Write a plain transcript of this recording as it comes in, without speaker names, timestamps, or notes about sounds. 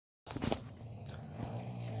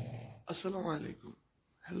আসসালামু আলাইকুম।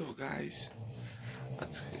 Hello guys,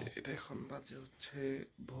 আজকে এটা এখন বাজে হচ্ছে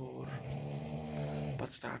ভোর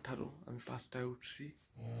 5:18। আমি 5টায় উঠছি।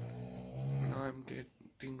 Now I am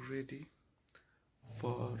getting ready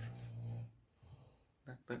for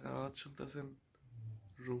একটা আওয়াজ শুনতেছেন,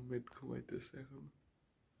 রুমমেট ঘুমাইতেছে। এখন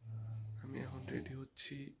আমি এখন রেডি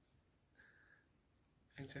হচ্ছি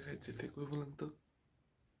এক জায়গায় যেতে। কই বলেন তো?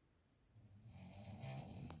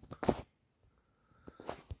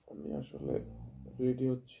 আমি আসলে রেডি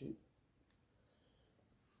হচ্ছি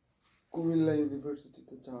কুমিল্লা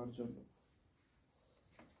ইউনিভার্সিটিতে যাওয়ার জন্য।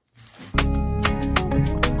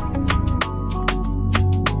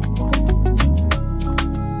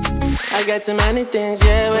 I got too many things,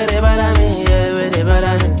 yeah, with it, but I mean, yeah, with it, but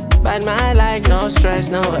I mean. Bad mind like no stress,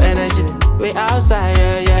 no energy. We outside,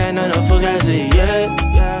 yeah, no fugazi,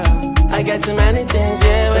 yeah. I got too many things,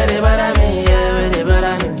 yeah, with it, but I mean, yeah, with it, but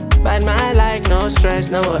I mean. Bad mind like no stress,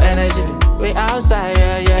 no energy. We outside,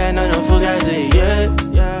 yeah, no fugazi, yeah.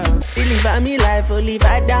 You live by me life, or live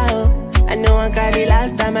I die. I know I got the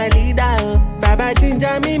last time I lead out. Baba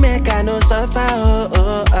ginger me, make I no suffer,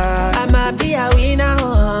 I'ma be a winner,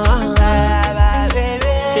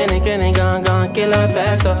 Kenny, gone, kill her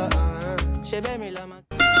fast, she bet me love my.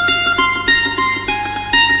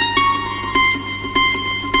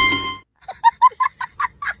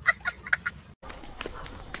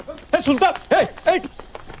 Hey Sultan, hey,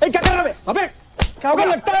 क्या कर रहा है? अबे क्या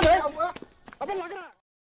लगता है? अबे लग रहा है?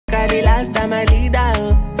 The last time I lead out,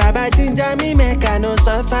 Baba ginger me, make I no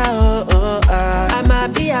suffer, I'ma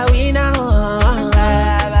be a winner,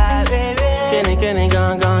 Kenny,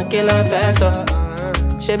 gone, kill her fast,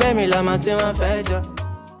 she bet me love my team, my fast,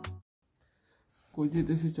 কই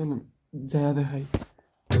যেতেছি চলেন যায়া দেখাই।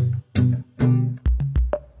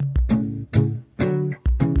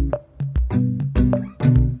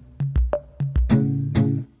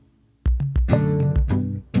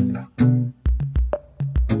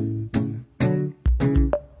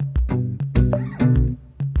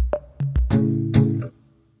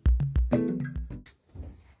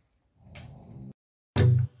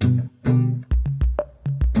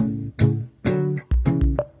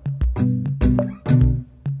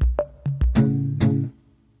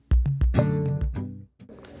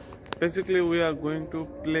 Basically, we are going to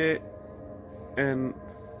play an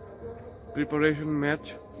preparation match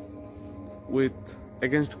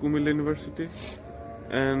against Comilla University,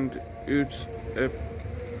 and it's a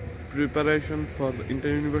preparation for the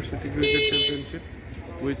inter-university cricket championship,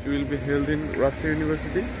 which will be held in Russia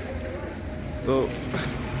University. তো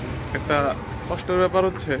একটা কষ্টের ব্যাপার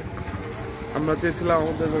হচ্ছে, আমরা চেয়েছিলাম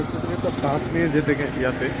আমাদের ভার্সিটি একটা বাস নিয়ে যেতে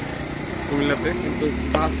কুমিল্লাতে, কিন্তু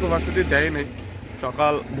বাস তো ভার্সিটি দেয় নাই।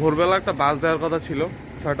 সকাল ভোরবেলা একটা বাস দেওয়ার কথা ছিল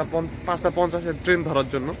 5:50 ট্রেন ধরার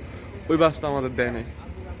জন্য, ওই বাসটা আমাদের দেয় নাই।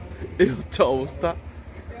 এই হচ্ছে অবস্থা।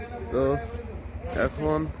 তো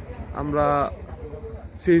এখন আমরা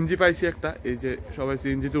সিএনজি পাইছি একটা, এই যে সবাই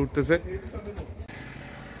সিএনজিতে উঠতেছে।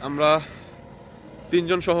 আমরা 3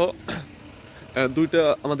 জন সহ 2টা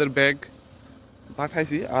আমাদের ব্যাগ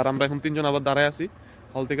পাঠাইছি, আর আমরা এখন 3 জন আবার দাঁড়ায় আছি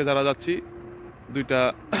হল থেকে যারা যাচ্ছি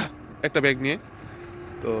একটা ব্যাগ নিয়ে।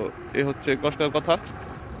 তো এই হচ্ছে কষ্টের কথা।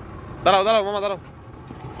 দাঁড়াও মামা দাঁড়াও।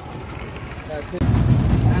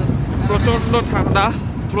 প্রচন্ড ঠান্ডা,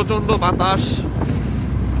 প্রচন্ড বাতাস,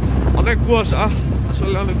 অনেক কুয়াশা,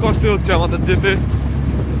 আসলে অনেক কষ্ট হচ্ছে আমাদের যেতে।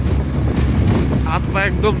 হাত পা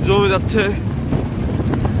একদম জমে যাচ্ছে,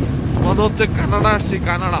 মনে হচ্ছে কানাডা আসছি।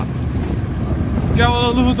 কানাডা কেমন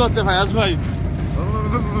অনুভূতি হচ্ছে ভাই? ভাই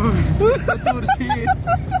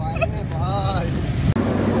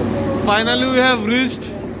Finally, we have reached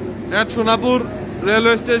at Sonapur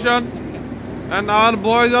railway station, and our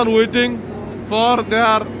boys are waiting for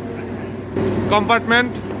their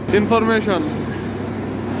compartment information.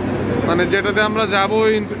 মানে যেটাতে আমরা যাবো,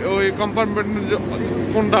 ওই কম্পার্টমেন্ট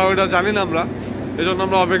কোনটা ওইটা জানি না আমরা, এজন্য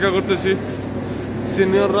আমরা অপেক্ষা করতেছি।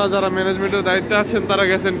 সিনিয়ররা যারা ম্যানেজমেন্টের দায়িত্বে আছেন তারা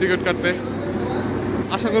গেছেন টিকিট কাটতে।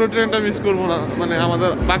 আশা করি ট্রেনটা মিস করবো না, মানে আমাদের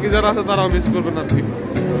বাকি যারা আছে তারাও মিস করবেন আর কি।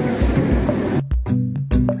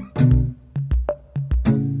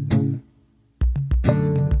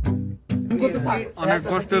 অনেক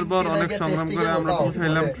কষ্টের পর, অনেক সংগ্রাম করে আমরা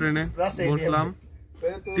পৌঁছাইলাম ট্রেনে, বসলাম।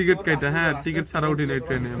 টিকিট কেটে, হ্যাঁ টিকিট ছাড়া উঠি নাই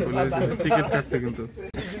ট্রেনে, টিকিট কাটছে কিন্তু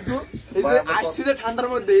আসছি যে ঠান্ডার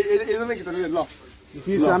মধ্যে, এই জন্য কি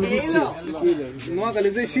আমি দিচ্ছি নোয়াখালী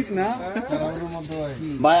যে শীত না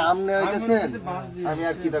ভাই আমনে হইতেছেন আমি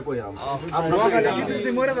আর কিটা কইরাম নোয়াখালী শীত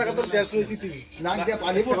যদি মরে থাকা তো শেষ হয়ে পৃথিবী নাক দিয়ে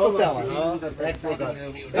পানি পড়তেছে আমার এক প্রকার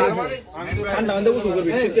ঠান্ডা মানে বুঝো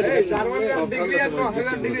করবে শীতের জার্মানি 8 ডিগ্রি আর নোয়াখালী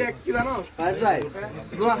 8 ডিগ্রি এক কি জানো কাজ ভাই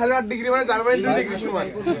নোয়াখালী 8 ডিগ্রি মানে জার্মানি 2 ডিগ্রি সমান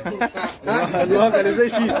নোয়াখালী যে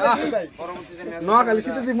শীত নোয়াখালী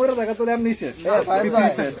শীত যদি মরে থাকা তো এমনি শেষ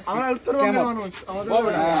আমরা উত্তরবঙ্গের মানুষ আমাদের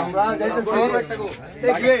আমরা যাইতেছি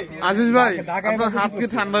আজিজ ভাই আপনার হাত কি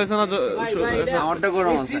ঠান্ডা হয়েছে না? আমারটা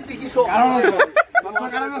গরম আছে।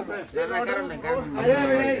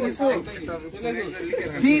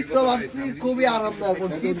 শীত তো ভাবছি খুবই আরামদায়ক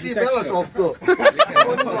শীত বেলা শক্ত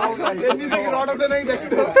রড আছে নাই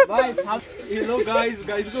দেখতো Hello guys go.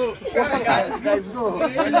 গাইস গো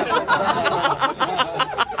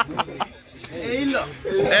এই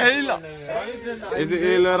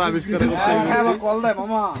লো আবিষ্কার করতে হ্যাঁ কল দেয়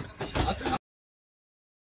মামা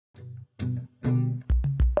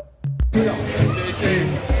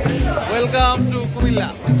ওয়েলকাম টু কুমিল্লা।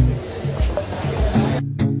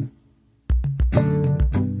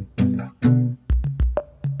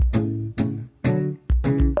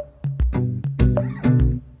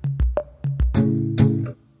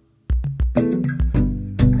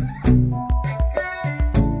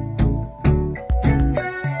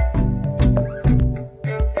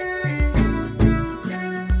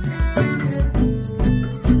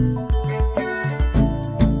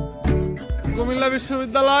 কুমিল্লা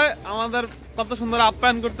বিশ্ববিদ্যালয় আমাদের কত সুন্দর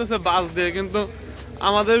আপ্যায়ন করতেছে বাস দিয়ে, কিন্তু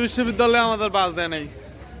আমাদের বিশ্ববিদ্যালয়ে আমাদের বাস দেয় নাই।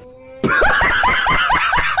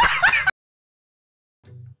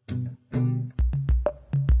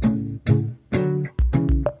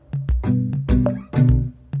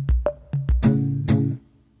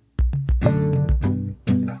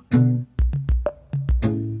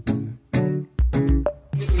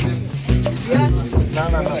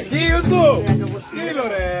 কি ইউসুফ কি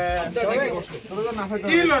লরে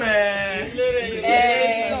কি লরে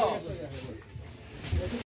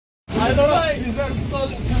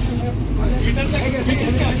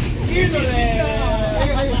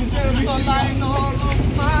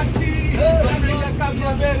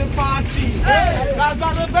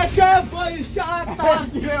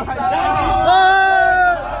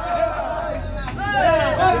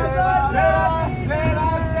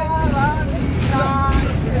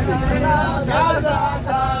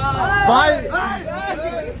ভাই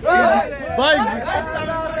ভাই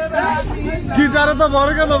গিটারে তো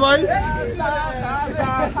বড় কেন ভাই?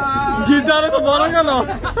 গিটারে তো বড় কেন?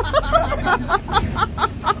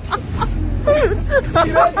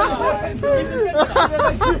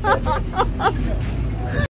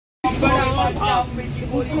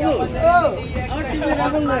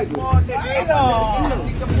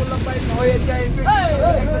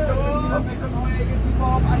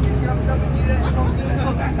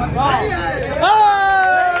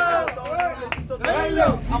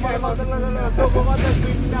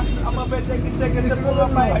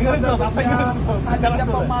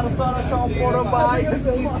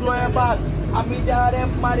 আমি যারে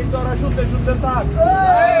মারি তোরা শুতে শুতে থাক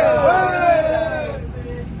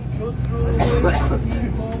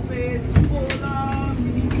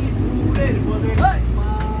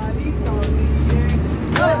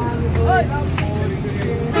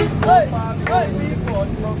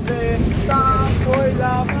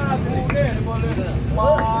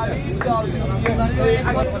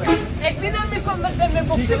একদিন আমি সন্ধ্যার টাইমে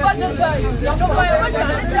বক্সি বাজার যাই চপ্পল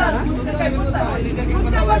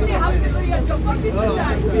বাটি হাতে লইয়া চপ্পল দিতে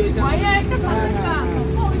যাই মায়া একটা সাদা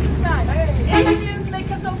ওইটাই একদিন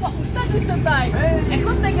দেখে সব উস্তাদ দিতে তাই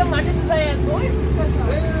এখন থেকে মাটিতে যাই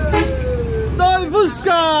দই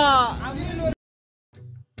ফুসকা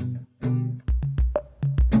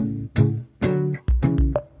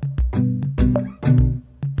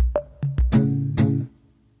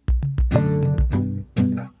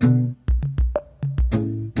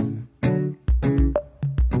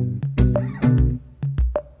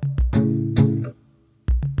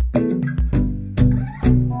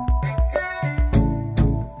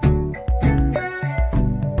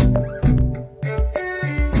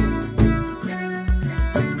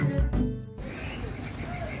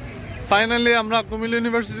ফাইনালি আমরা কুমিল্লা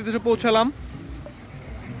ইউনিভার্সিটিতে এসে পৌঁছালাম।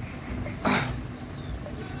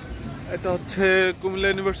 এটা হচ্ছে কুমিল্লা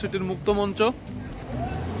ইউনিভার্সিটির মুক্ত মঞ্চ।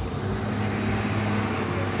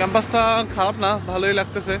 ক্যাম্পাসটা খারাপ না, ভালোই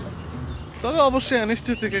লাগতেছে, তবে অবশ্যই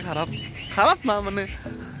এনএসটি থেকে খারাপ না, মানে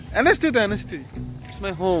এনএসটি তো এনএসটি, ইটস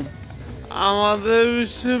মাই হোম। আমাদের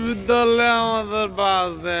বিশ্ববিদ্যালয়ে আমাদের বাস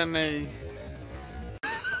দেয় নেই।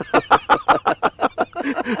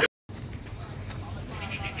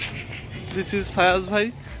 this is Fayaz bhai.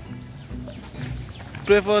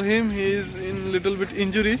 Pray for him, he is in little bit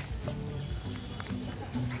injury.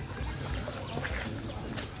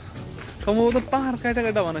 সম্ভবত পাহাড় কাটা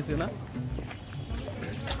কাটা বানাইছে না?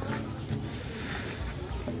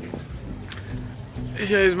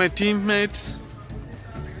 Here is my teammates.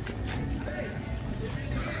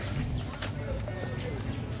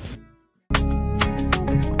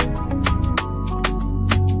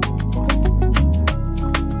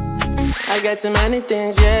 I get too many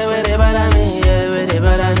things, yeah, with it, but I mean, yeah, with it,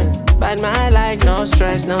 but I mean. Bad mind like no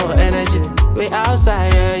stress, no energy. We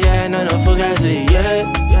outside, yeah, no fugazi,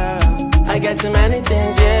 yeah. I get too many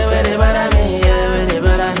things, yeah, with it, but I mean, yeah, with it,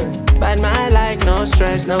 but I mean. Bad mind like no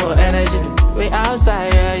stress, no energy. We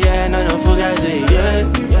outside, yeah, no fugazi, yeah.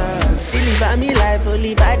 Live by me life, oh,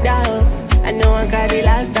 live I die. I know I got the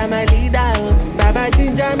last time I lead out. Baba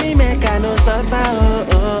ginger me, make I no suffer,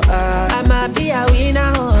 I'ma be a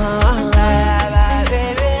winner,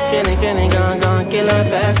 Kenny, gone, kill her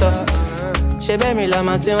fast, She bet me love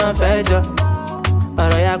my team, I'm fed,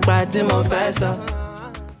 But I party more fast,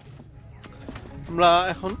 আমরা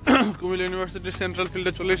এখন কুমিল্লা ইউনিভার্সিটির central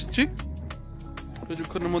ফিল্ডে চলে এসেছি।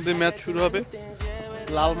 কিছুক্ষণের মধ্যে match শুরু হবে।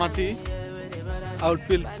 লাল মাটি,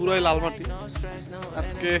 আউটফিল্ড পুরাই লাল মাটি।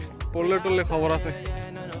 আজকে পড়লে টললে খবর আছে,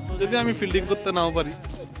 যদি আমি ফিল্ডিং করতে নাও পারি।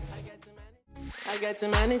 I get too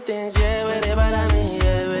many things, yeah, with it, but I mean,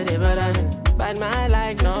 yeah, with it, but I mean. Bad mind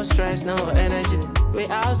like no stress, no energy. We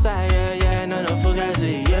outside, yeah, no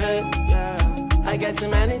fugazi, yeah. I get too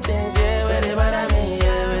many things, yeah, with it, but I mean,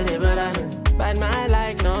 yeah, with it, but I mean. Bad mind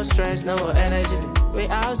like no stress, no energy. We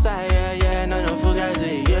outside, yeah, no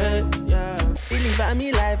fugazi, yeah. Live by me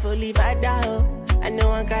life, oh, live I die. I know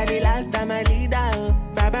I got the last time I lead out.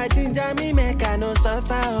 Baba ginger me, make I no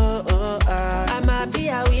suffer, I'ma be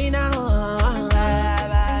a winner,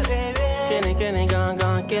 Kenny,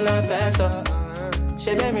 gone, kill her fast,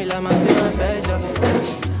 She bet me love my team, I'm fed,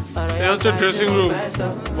 It's a dressing room.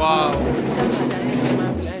 Wow.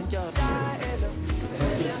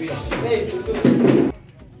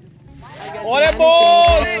 What a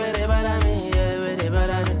ball!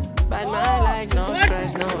 Bad mind like no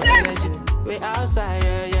stress, no energy. We outside,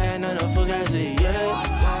 yeah, no fugazi,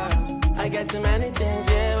 yeah. I get too many things,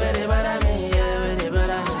 yeah, with it, but I mean, yeah, with it,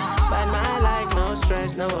 but I mean. Bad mind like no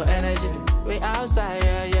stress, no energy. We outside,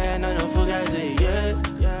 yeah, no fugazi, yeah.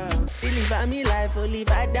 Live by me life, oh,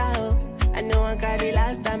 live I die. I know I got the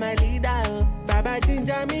last time I lead out. Baba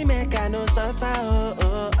ginger me, make I no suffer,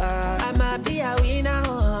 I'ma be a winner,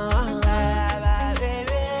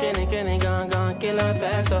 Kenny, gone, kill her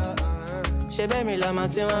fast, She bet me love my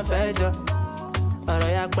team, I'm fed, But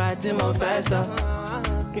I party more fast,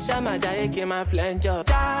 Kisha ma jaye ki ma flenjo.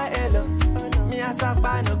 Hello, me a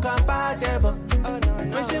sapa no compatible.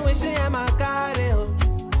 Wishing I'm a carry,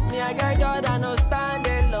 Me I got God I no stand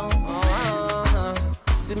alone.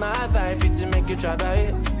 See my vibe to make you travel,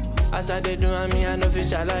 As I did do me I no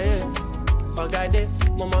fish alaye. Ogade,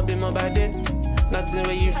 mama be my body. Nothing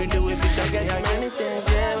where you feel do if you get many things,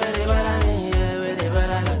 yeah, with it, but I mean, yeah, with it, but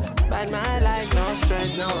I mean. Bad mind like no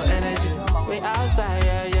stress, no energy. We outside,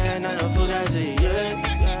 yeah, no fugazi, yeah.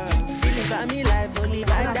 Live by me life, oh,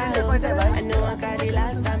 live I die. I know I got the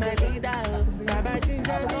last time I lead out. Baba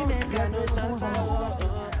ginger me, make I no suffer,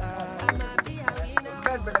 I'ma be a winner.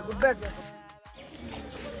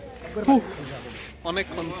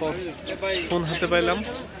 অনেকক্ষণ পর phone হাতে পাইলাম।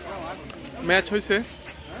 Match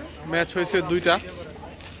হয়েছে দুইটা,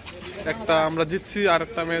 একটা আমরা জিতছি আর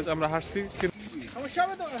একটা match আমরা হারছি।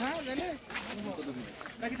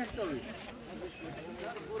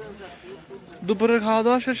 দুপুরের খাওয়া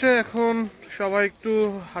দাওয়া শেষে এখন সবাই একটু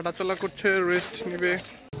হাঁটাচলা করছে, রেস্ট নিবে।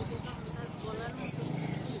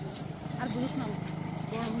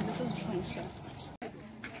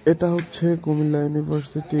 এটা হচ্ছে কুমিল্লা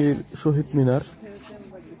ইউনিভার্সিটির শহীদ মিনার।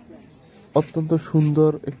 অত্যন্ত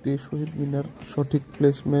সুন্দর একটি শহীদ মিনার, সঠিক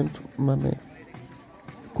প্লেসমেন্ট, মানে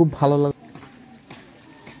খুব ভালো লাগে।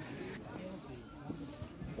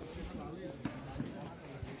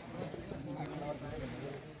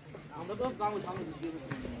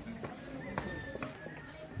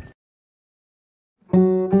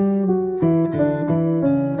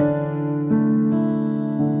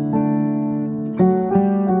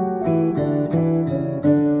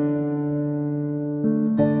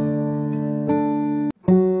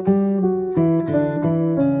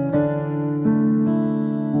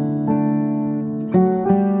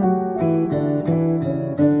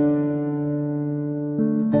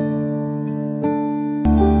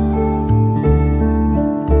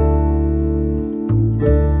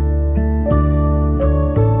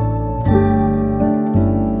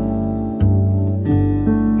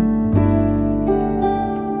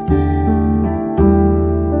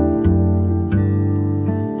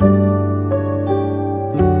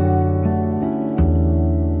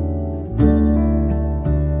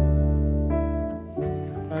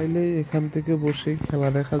 এখান থেকে বসেই খেলা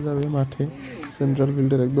দেখা যাবে মাঠে, সেন্ট্রাল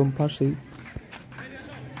ফিল্ডের একদম পাশেই।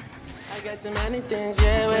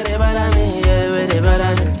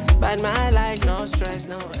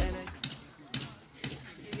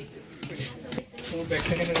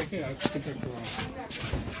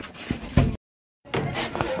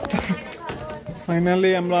 ফাইনালি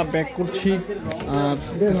আমরা ব্যাক করছি, আর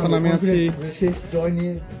এখন আমি আছি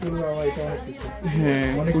হ্যাঁ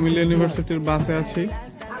কুমিল্লা ইউনিভার্সিটির বাসে আছি।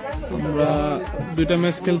 আমরা 2টা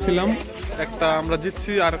ম্যাচ খেলছিলাম, একটা আমরা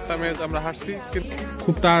জিতছি আর একটা ম্যাচ আমরা হারছি,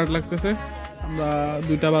 খুব টায়ার্ড লাগতেছে। আমরা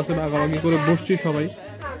 2টা বাসে ভাগাভাগি করে বসছি সবাই।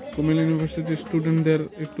 কুমিল্লা ইউনিভার্সিটির স্টুডেন্টদের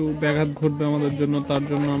একটু ব্যাঘাত ঘটবে আমাদের জন্য, তার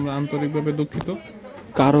জন্য আমরা আন্তরিকভাবে দুঃখিত।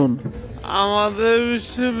 কারণ আমাদের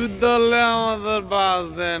বিশ্ববিদ্যালয়ে আমাদের বাস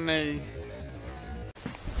দেয় নেই।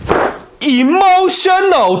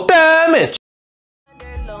 Emotional damage.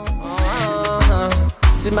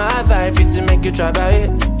 See my vibe, fit to make you try buy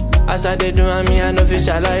it. As I did do on me, I know fish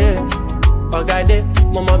I like it. Oh God, it,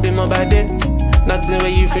 mama be my body. Nothing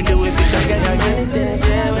where you feel do if you try get many things,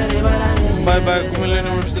 yeah, whatever I mean. Bye bye Comilla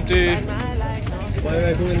University. Bye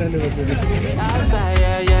bye Comilla University. Outside,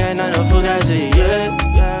 yeah, no fugazi,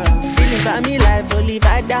 yeah. Live by me life, only if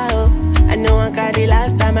I die, oh. I know I got the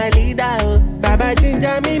last time I lead out. Baba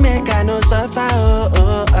ginger me, make I no suffer.